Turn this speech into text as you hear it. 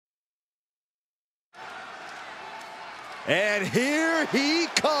And here he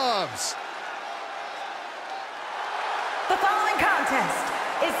comes. The following contest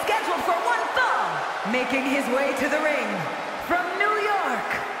is scheduled for one fall, making his way to the ring from New York,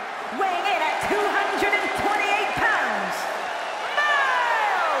 weighing in at 228 pounds,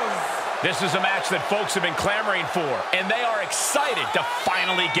 Miles! This is a match that folks have been clamoring for, and they are excited to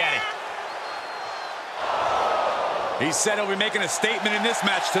finally get it. He said he'll be making a statement in this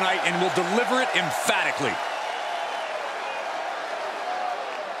match tonight and will deliver it emphatically.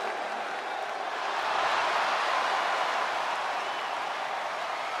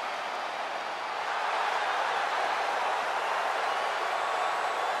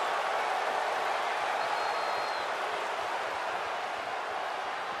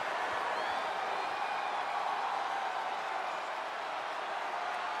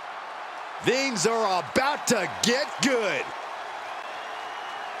 Things are about to get good.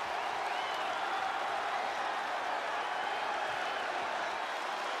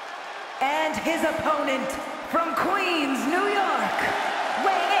 And his opponent from Queens, New York,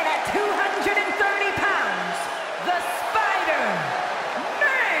 weighing in at 230 pounds, the Spider-Man!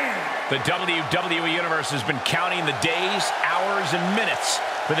 The WWE Universe has been counting the days, hours, and minutes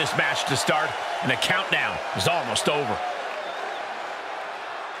for this match to start, and the countdown is almost over.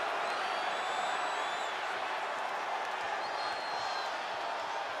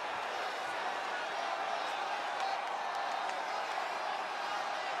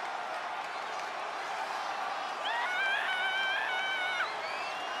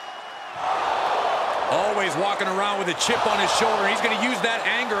 Always walking around with a chip on his shoulder. He's going to use that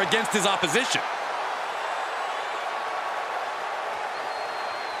anger against his opposition.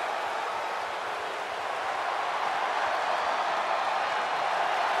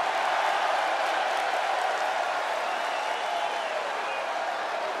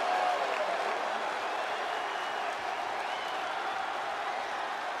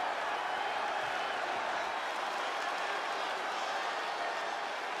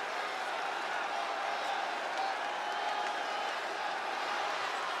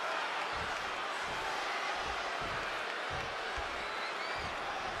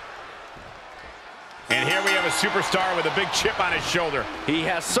 And here we have a superstar with a big chip on his shoulder. He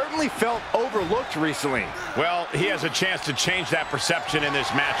has certainly felt overlooked recently. Well, he has a chance to change that perception in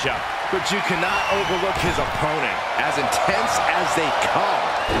this matchup. But you cannot overlook his opponent, as intense as they come.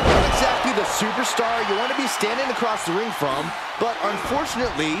 Not exactly the superstar you want to be standing across the ring from, but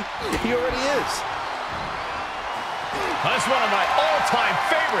unfortunately, he already is. That's one of my all-time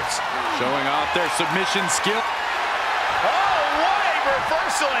favorites. Showing off their submission skill. Oh, what a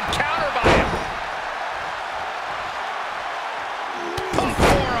reversal and counter by him.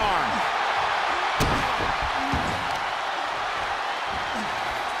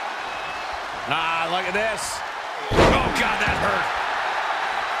 Ah, look at this. Oh, God, that hurt.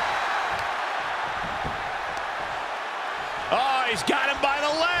 Oh, he's got him by the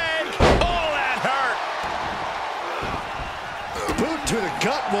leg. Oh, that hurt. Boot to the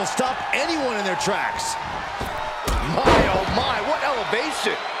gut will stop anyone in their tracks. My, oh my, what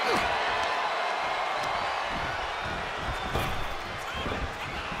elevation.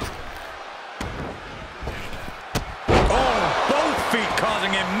 Oh, both feet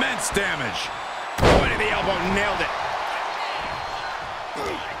causing immense damage. Point of the elbow, nailed it.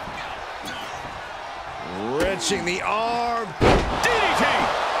 Wrenching the arm. DDT!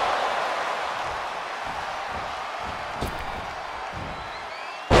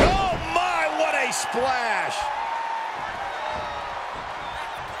 Oh my, what a splash!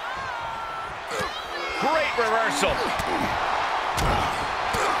 Great reversal.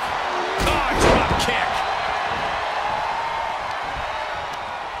 Oh, drop kick.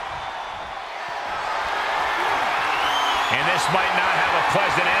 And this might not have a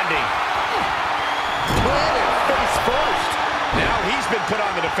pleasant ending. Planted face first. Now he's been put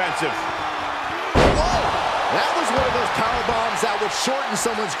on the defensive. Whoa! That was one of those power bombs that would shorten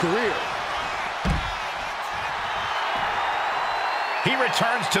someone's career. He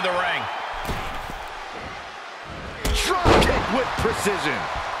returns to the ring. Drop kick with precision.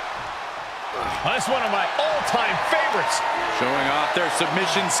 Well, that's one of my all-time favorites. Showing off their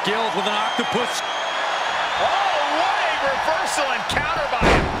submission skills with an octopus. Oh, what a reversal and counter by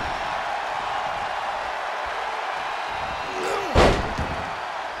him.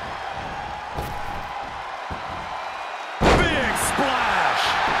 Big splash.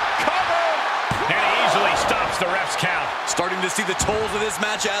 Cover. And he easily stops the ref's count. Starting to see the tolls of this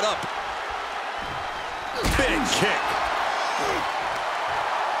match add up. Big kick.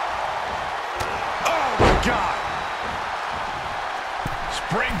 Oh, my God.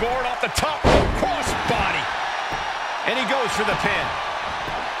 Springboard off the top. Cross body. And he goes for the pin.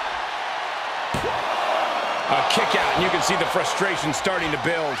 A kick out, and you can see the frustration starting to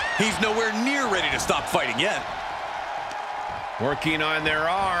build. He's nowhere near ready to stop fighting yet. Working on their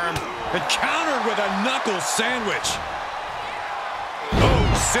arm. And countered with a knuckle sandwich. Oh,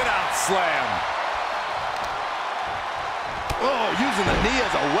 sit-out slam. Oh, using the knee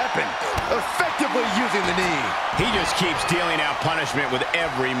as a weapon. Effectively using the knee. He just keeps dealing out punishment with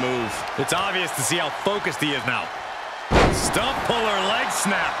every move. It's obvious to see how focused he is now. Stump puller leg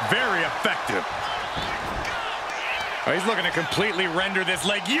snap. Very effective. Oh, he's looking to completely render this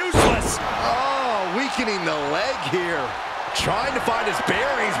leg useless. Oh, weakening the leg here. Trying to find his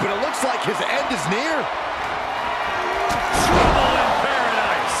bearings, but it looks like his end is near. Trouble in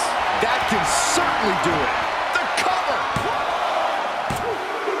paradise. That can certainly do it. The cover.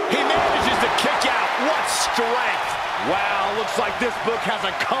 He manages to kick out. What strength. Wow, looks like this book has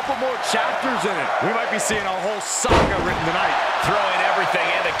a couple more chapters in it. We might be seeing a whole saga written tonight. Throwing everything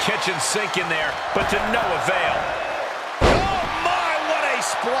and the kitchen sink in there, but to no avail. Oh my, what a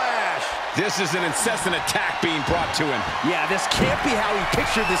splash. This is an incessant attack being brought to him. Yeah, this can't be how he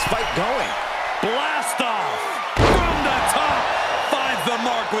pictured this fight going. Blast off. From the top. Finds the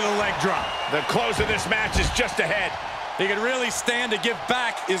mark with a leg drop. The close of this match is just ahead. He can really stand to give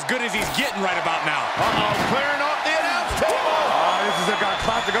back as good as he's getting right about now. Uh-oh, clearing off the announce table. Oh, this is about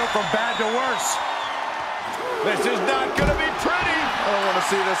to go from bad to worse. This is not going to be pretty. I don't want to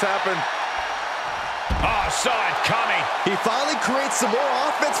see this happen. Oh, saw it coming. He finally creates some more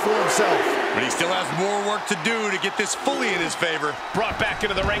offense for himself. But he still has more work to do to get this fully in his favor. Brought back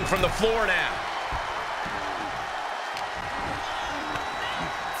into the ring from the floor now.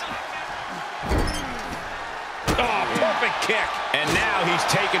 Oh, perfect kick. And now he's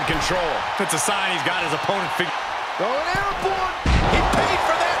taken control. That's a sign he's got his opponent figured. Going airborne. He paid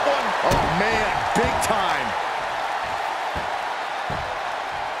for that one. Oh, man, big time.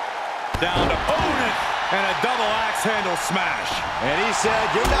 Down to opponent. And a double axe handle smash. And he said,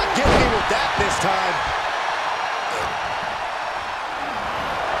 you're not getting me with that this time.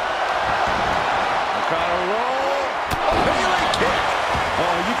 Got a roll. A Bailey kick.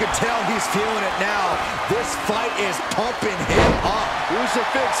 Oh, you can tell he's feeling it now. This fight is pumping him up.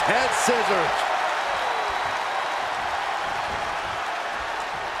 Crucifix head scissors.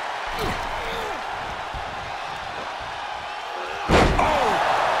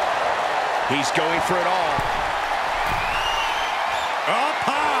 He's going for it all. Up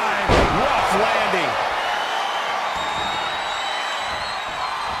high. Rough landing.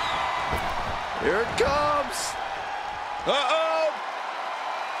 Here it comes. Uh-oh.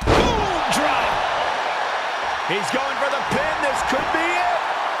 Boom, drop. He's going for the pin. This could be it.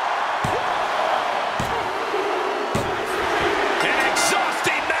 An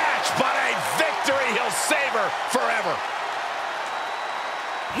exhausting match, but a victory he'll savor forever.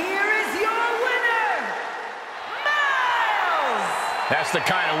 Here is your winner, Miles! That's the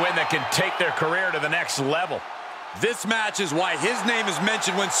kind of win that can take their career to the next level. This match is why his name is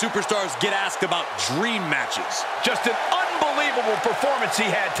mentioned when superstars get asked about dream matches. Just an unbelievable performance he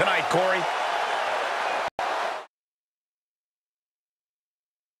had tonight, Corey.